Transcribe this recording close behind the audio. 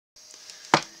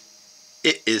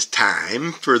It is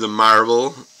time for the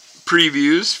Marvel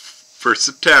previews for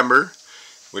September,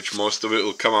 which most of it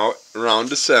will come out around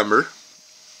December.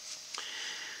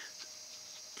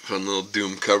 Fun little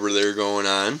Doom cover there going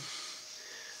on.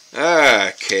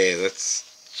 Okay, let's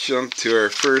jump to our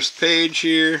first page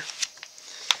here.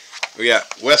 We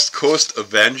got West Coast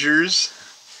Avengers.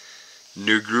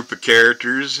 New group of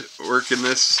characters working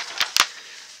this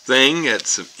thing. Got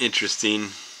some interesting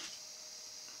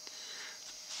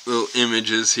little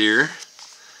images here.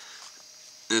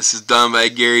 This is done by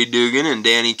Gary Dugan and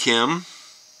Danny Kim.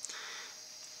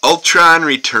 Ultron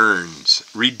returns.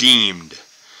 Redeemed.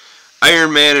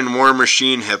 Iron Man and War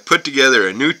Machine have put together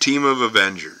a new team of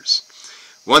Avengers.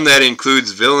 One that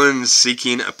includes villains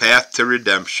seeking a path to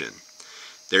redemption.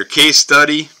 Their case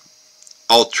study,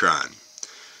 Ultron,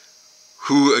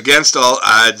 who against all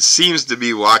odds seems to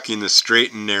be walking the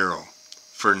straight and narrow,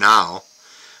 for now.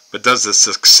 But does the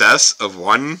success of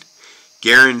one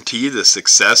guarantee the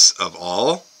success of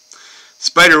all?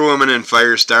 Spider-Woman and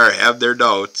Firestar have their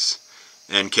doubts,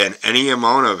 and can any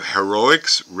amount of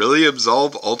heroics really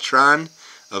absolve Ultron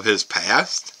of his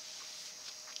past?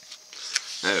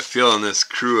 I have a feeling this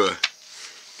crew of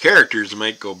characters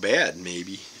might go bad,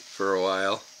 maybe, for a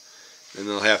while. Then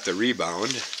they'll have to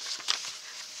rebound.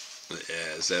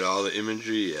 Yeah, is that all the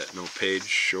imagery? Yeah, no page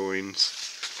showings.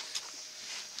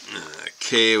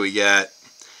 Okay, we got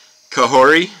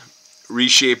Kahori,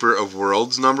 Reshaper of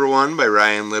Worlds #1 by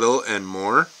Ryan Little and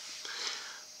more.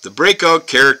 The breakout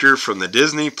character from the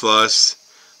Disney Plus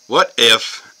What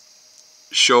If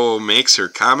show makes her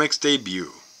comics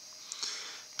debut.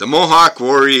 The Mohawk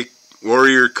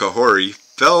warrior Kahori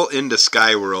fell into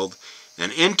Skyworld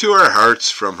and into our hearts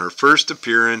from her first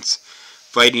appearance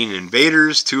fighting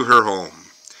invaders to her home.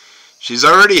 She's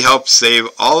already helped save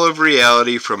all of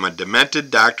reality from a demented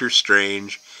Doctor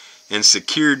Strange and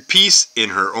secured peace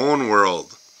in her own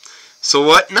world. So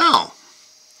what now?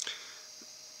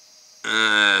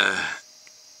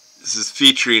 This is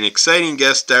featuring exciting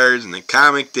guest stars and the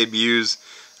comic debuts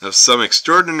of some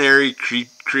extraordinary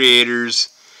creators.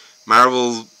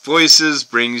 Marvel Voices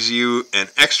brings you an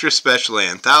extra special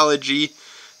anthology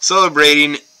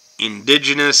celebrating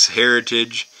Indigenous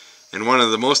heritage and one of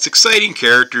the most exciting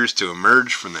characters to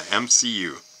emerge from the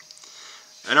MCU.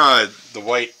 I know the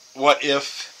What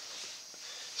If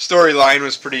storyline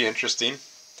was pretty interesting.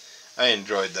 I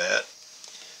enjoyed that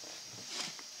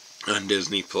on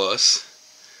Disney Plus.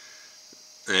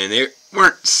 And they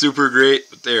weren't super great,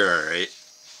 but they're alright.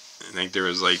 I think there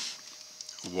was like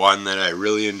one that I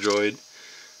really enjoyed.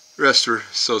 The rest were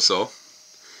so-so.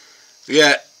 We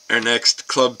got our next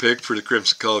club pick for the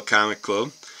Crimson Cull Comic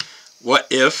Club. What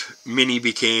If Minnie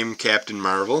Became Captain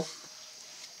Marvel?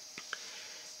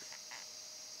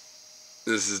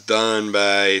 This is done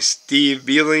by Steve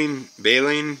Bailing,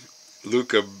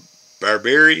 Luca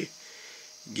Barberi,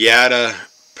 Giada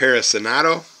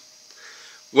Parasinato.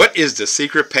 What is the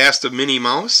secret past of Minnie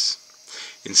Mouse?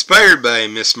 Inspired by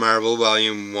Miss Marvel,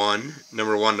 Volume 1,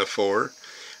 number 1-4,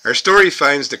 our story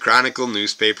finds the Chronicle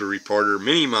newspaper reporter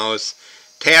Minnie Mouse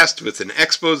tasked with an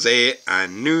expose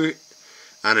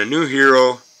on a new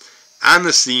hero on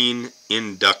the scene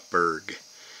in Duckburg.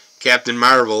 Captain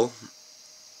Marvel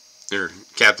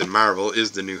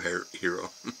is the new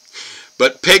hero.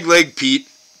 But Pegleg Pete,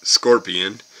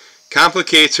 Scorpion,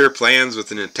 complicates her plans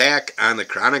with an attack on the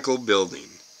Chronicle building.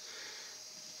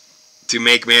 To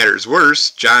make matters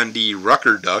worse, John D.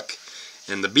 Ruckerduck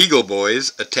and the Beagle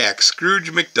Boys attack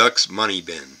Scrooge McDuck's money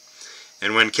bin.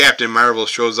 And when Captain Marvel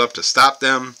shows up to stop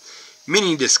them,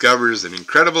 Minnie discovers an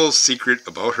incredible secret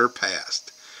about her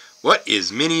past. What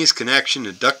is Minnie's connection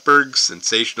to Duckburg's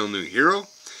sensational new hero,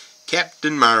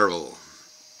 Captain Marvel?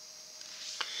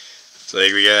 So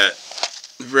we got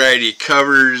a variety of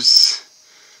covers.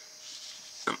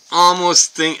 I'm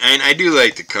almost thinking, and I do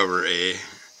like the cover A,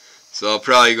 so I'll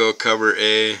probably go cover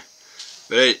A.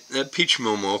 But that Peach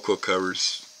Momoko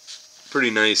cover's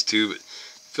pretty nice too. But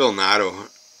Phil Noto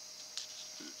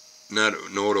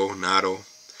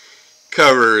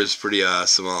cover is pretty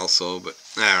awesome also. But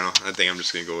I don't know. I think I'm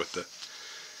just gonna go with the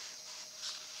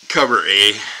cover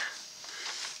A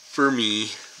for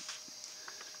me.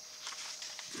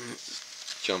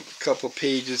 Jump a couple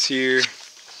pages here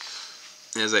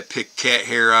as I pick cat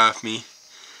hair off me.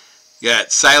 Got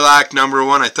Psylocke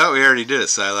 #1. I thought we already did a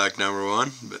Psylocke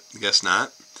 #1, but I guess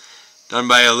not. Done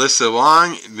by Alyssa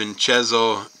Wong,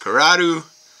 Vincenzo Carradu.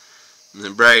 And a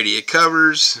variety of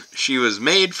covers. She was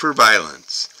made for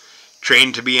violence.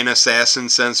 Trained to be an assassin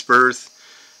since birth.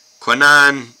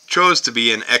 Quanon chose to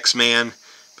be an X-Man,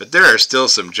 but there are still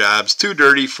some jobs too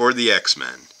dirty for the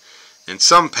X-Men. And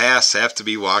some paths have to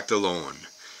be walked alone.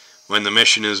 When the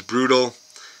mission is brutal,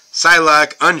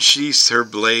 Psylocke unsheaths her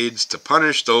blades to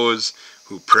punish those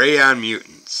who prey on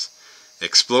mutants.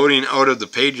 Exploding out of the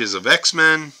pages of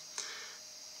X-Men.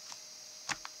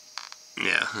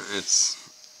 Yeah, it's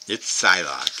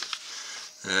Psylocke.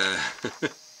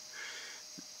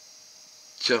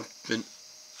 Jumping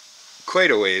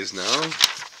quite a ways now.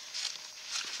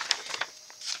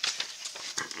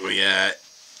 We got,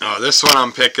 this one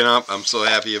I'm picking up. I'm so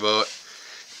happy about.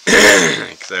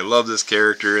 Because I love this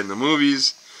character in the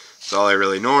movies. That's all I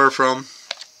really know her from.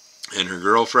 And her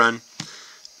girlfriend.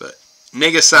 But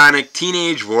Negasonic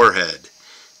Teenage Warhead.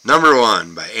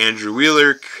 #1 by Andrew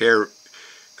Wheeler,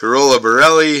 Carola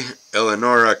Borelli,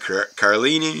 Eleonora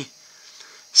Carlini.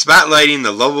 Spotlighting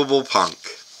the lovable punk.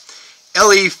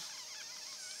 Ellie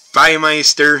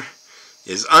Feimeister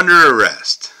is under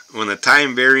arrest when the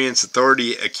Time Variance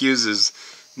Authority accuses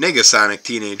Negasonic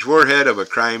Teenage Warhead of a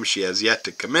crime she has yet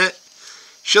to commit.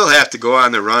 She'll have to go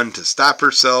on the run to stop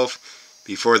herself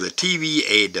before the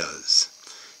TVA does.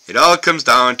 It all comes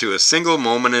down to a single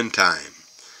moment in time.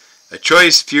 A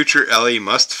choice future Ellie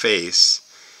must face,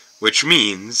 which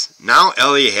means now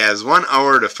Ellie has 1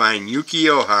 hour to find Yuki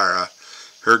Ohara,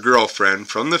 her girlfriend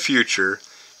from the future,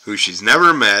 who she's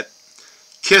never met,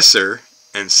 kiss her,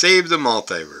 and save the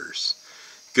multiverse.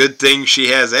 Good thing she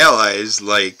has allies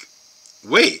like,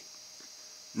 wait,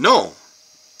 no,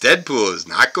 Deadpool is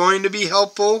not going to be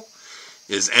helpful?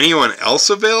 Is anyone else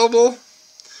available?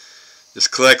 This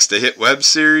collects the hit web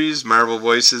series, Marvel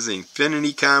Voices,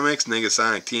 Infinity Comics,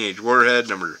 Negasonic Teenage Warhead,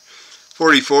 number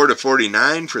 44 to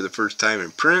 49 for the first time in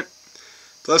print,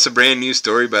 plus a brand new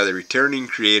story by the returning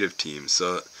creative team.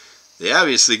 So they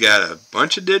obviously got a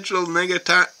bunch of digital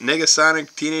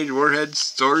Negasonic Teenage Warhead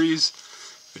stories,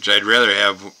 which I'd rather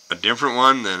have a different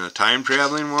one than a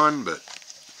time-traveling one, but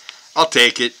I'll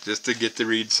take it just to get to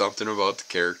read something about the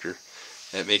character.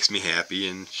 That makes me happy,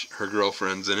 and her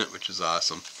girlfriend's in it, which is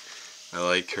awesome. I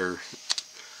like her.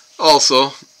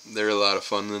 Also, they're a lot of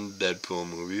fun in the Deadpool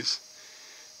movies.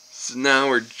 So now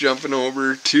we're jumping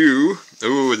over to...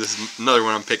 Ooh, this is another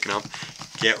one I'm picking up.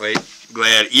 Can't wait.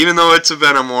 Glad. Even though it's a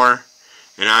Venom War,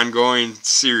 an ongoing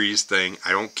series thing,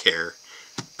 I don't care.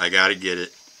 I gotta get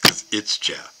it. Because it's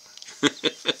Jeff.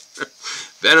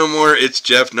 Venom War, It's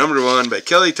Jeff, #1 by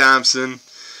Kelly Thompson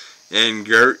and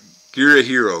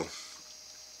Gurahiro.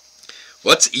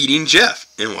 What's eating Jeff?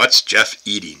 And what's Jeff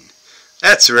eating?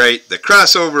 That's right, the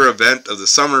crossover event of the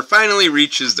summer finally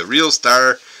reaches the real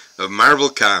star of Marvel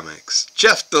Comics,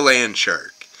 Jeff the Land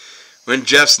Shark. When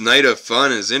Jeff's night of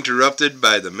fun is interrupted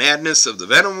by the madness of the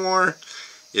Venom War,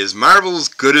 is Marvel's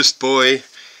goodest boy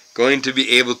going to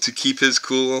be able to keep his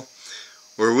cool?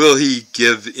 Or will he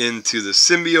give in to the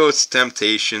symbiote's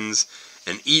temptations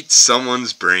and eat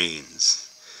someone's brains?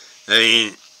 I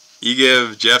mean, you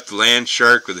give Jeff the Land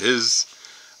Shark with his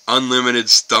unlimited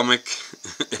stomach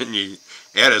and you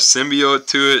add a symbiote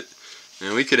to it,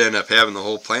 and we could end up having the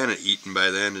whole planet eaten by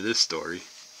the end of this story.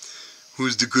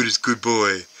 Who's the goodest good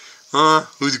boy? Huh?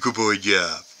 Who's the good boy,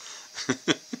 Jeff?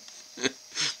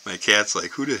 My cat's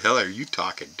like, who the hell are you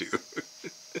talking to?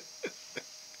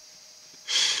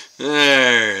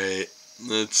 Alright,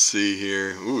 let's see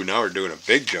here. Ooh, now we're doing a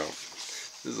big jump.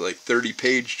 This is like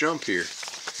 30-page jump here.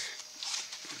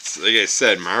 It's, like I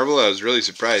said, Marvel, I was really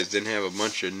surprised, didn't have a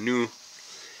bunch of new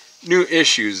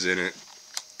issues in it,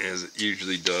 as it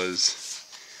usually does.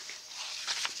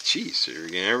 Jeez,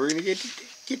 are we ever going to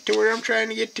get to where I'm trying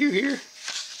to get to here?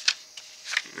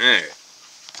 Alright.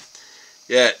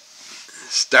 Yeah,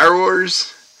 Star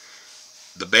Wars,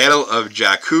 The Battle of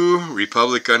Jakku,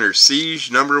 Republic Under Siege,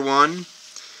 #1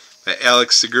 by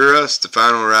Alex Segura,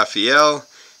 Stefano Raphael,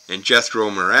 and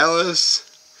Jethro Morales.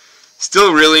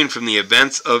 Still reeling from the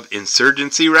events of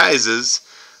Insurgency Rises,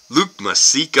 Luke must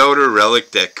seek out a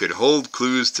relic that could hold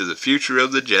clues to the future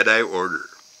of the Jedi Order.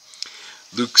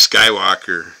 Luke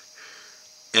Skywalker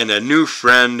and a new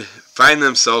friend find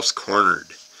themselves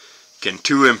cornered. Can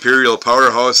two Imperial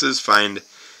powerhouses find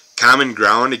common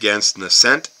ground against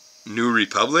Nascent New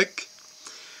Republic?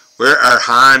 Where are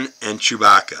Han and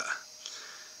Chewbacca?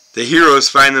 The heroes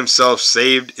find themselves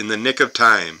saved in the nick of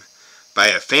time by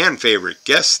a fan favorite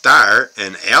guest star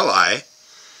and ally.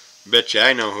 Betcha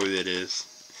I know who that is.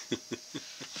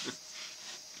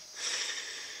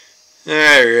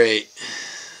 Alright.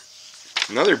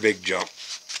 Another big jump.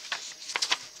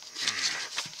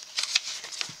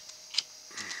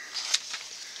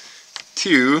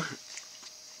 To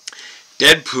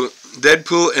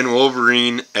Deadpool and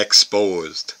Wolverine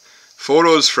Exposed.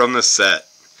 Photos from the set.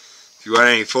 If you want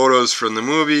any photos from the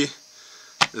movie,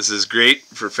 this is great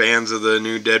for fans of the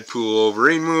new Deadpool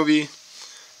Wolverine movie.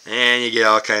 And you get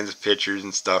all kinds of pictures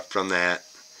and stuff from that.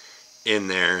 in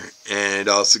there, and it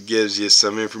also gives you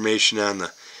some information on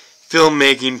the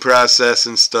filmmaking process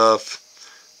and stuff.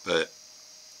 But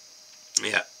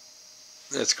yeah,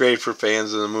 that's great for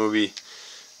fans of the movie.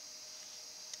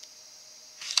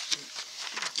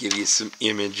 Give you some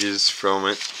images from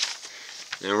it.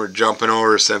 And we're jumping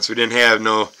over, since we didn't have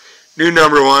no new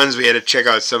number ones, we had to check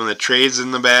out some of the trades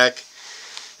in the back.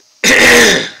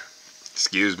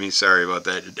 Excuse me, sorry about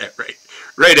that. Did that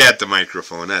right at the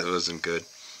microphone. That wasn't good.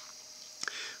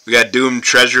 We got Doom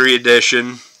Treasury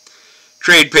Edition,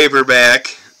 trade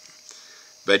paperback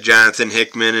by Jonathan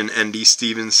Hickman and N.D.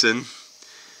 Stevenson.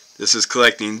 This is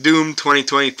collecting Doom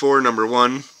 2024 number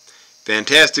 1,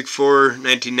 Fantastic Four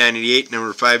 1998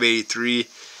 number 583,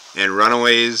 and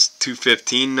Runaways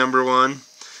 215 number 1.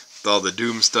 With all the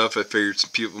Doom stuff, I figured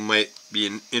some people might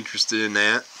be interested in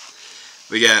that.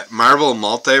 We got Marvel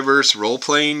Multiverse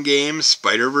role-playing game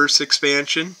Spider-Verse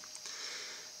expansion.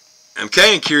 I'm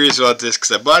kind of curious about this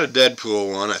because I bought a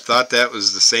Deadpool one. I thought that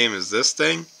was the same as this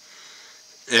thing.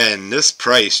 And this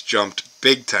price jumped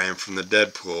big time from the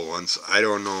Deadpool one, so I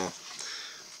don't know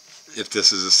if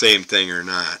this is the same thing or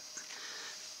not.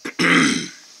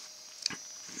 Let's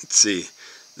see.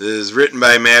 This is written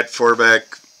by Matt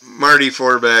Forbeck, Marty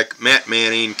Forbeck, Matt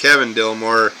Manning, Kevin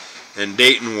Dillmore, and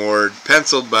Dayton Ward.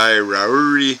 Penciled by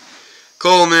Rauri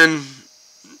Coleman.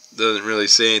 Doesn't really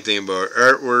say anything about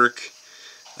artwork.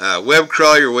 Web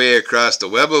crawl your way across the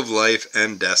web of life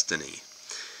and destiny.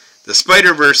 The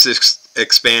Spider-Verse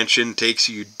expansion takes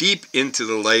you deep into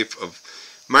the life of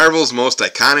Marvel's most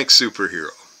iconic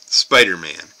superhero,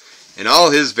 Spider-Man, and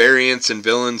all his variants and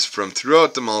villains from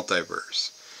throughout the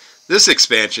multiverse. This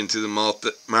expansion to the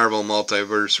Marvel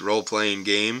Multiverse role-playing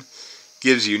game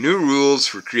gives you new rules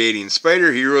for creating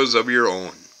spider heroes of your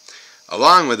own,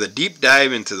 along with a deep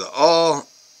dive into all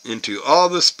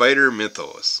the spider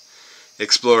mythos.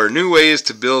 Explore new ways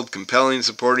to build compelling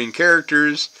supporting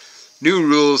characters, new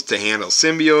rules to handle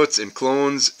symbiotes and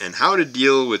clones, and how to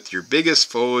deal with your biggest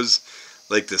foes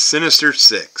like the Sinister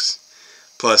Six,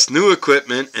 plus new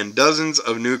equipment and dozens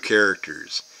of new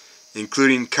characters,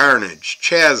 including Carnage,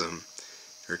 Chasm,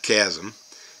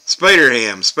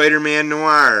 Spider-Ham, Spider-Man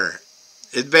Noir,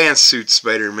 Advanced Suit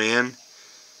Spider-Man,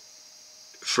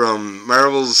 from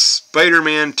Marvel's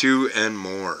Spider-Man 2, and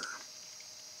more.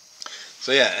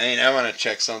 So yeah, I want to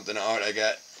check something out. I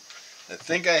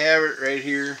think I have it right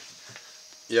here.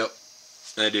 Yep,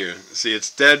 I do. See,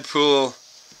 it's Deadpool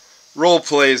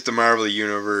role-plays the Marvel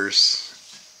Universe.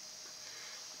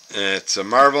 And it's a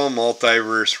Marvel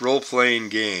Multiverse role-playing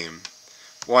game.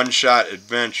 One-shot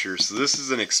adventure. So this is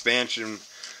an expansion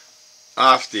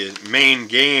off the main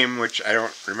game, which I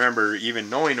don't remember even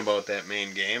knowing about that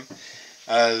main game.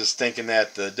 I was thinking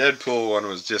that the Deadpool one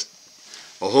was just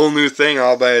a whole new thing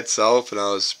all by itself, and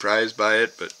I was surprised by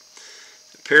it, but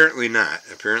apparently not.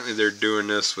 Apparently they're doing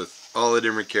this with all the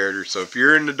different characters. So if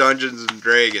you're into Dungeons and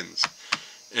Dragons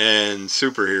and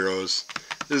superheroes,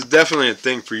 this is definitely a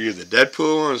thing for you. The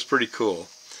Deadpool one was pretty cool,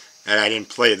 and I didn't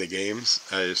play the games.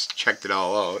 I just checked it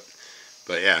all out.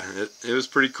 But yeah, it was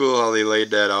pretty cool how they laid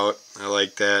that out. I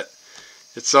like that.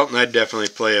 It's something I'd definitely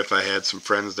play if I had some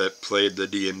friends that played the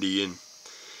D&D and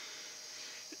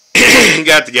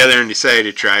got together and decided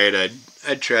to try it.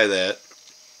 I'd try that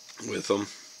with them.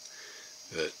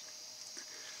 But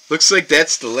looks like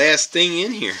that's the last thing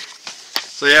in here.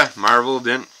 So yeah, Marvel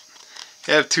didn't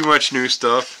have too much new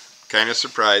stuff. Kind of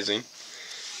surprising.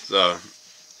 So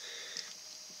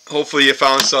hopefully you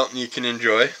found something you can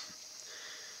enjoy.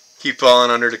 Keep falling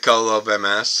under the color of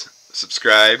MS.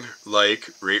 Subscribe, like,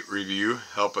 rate, review,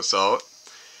 help us out.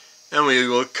 And we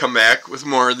will come back with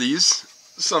more of these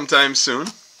sometime soon.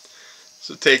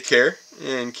 So take care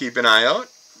and keep an eye out,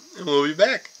 and we'll be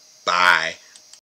back. Bye.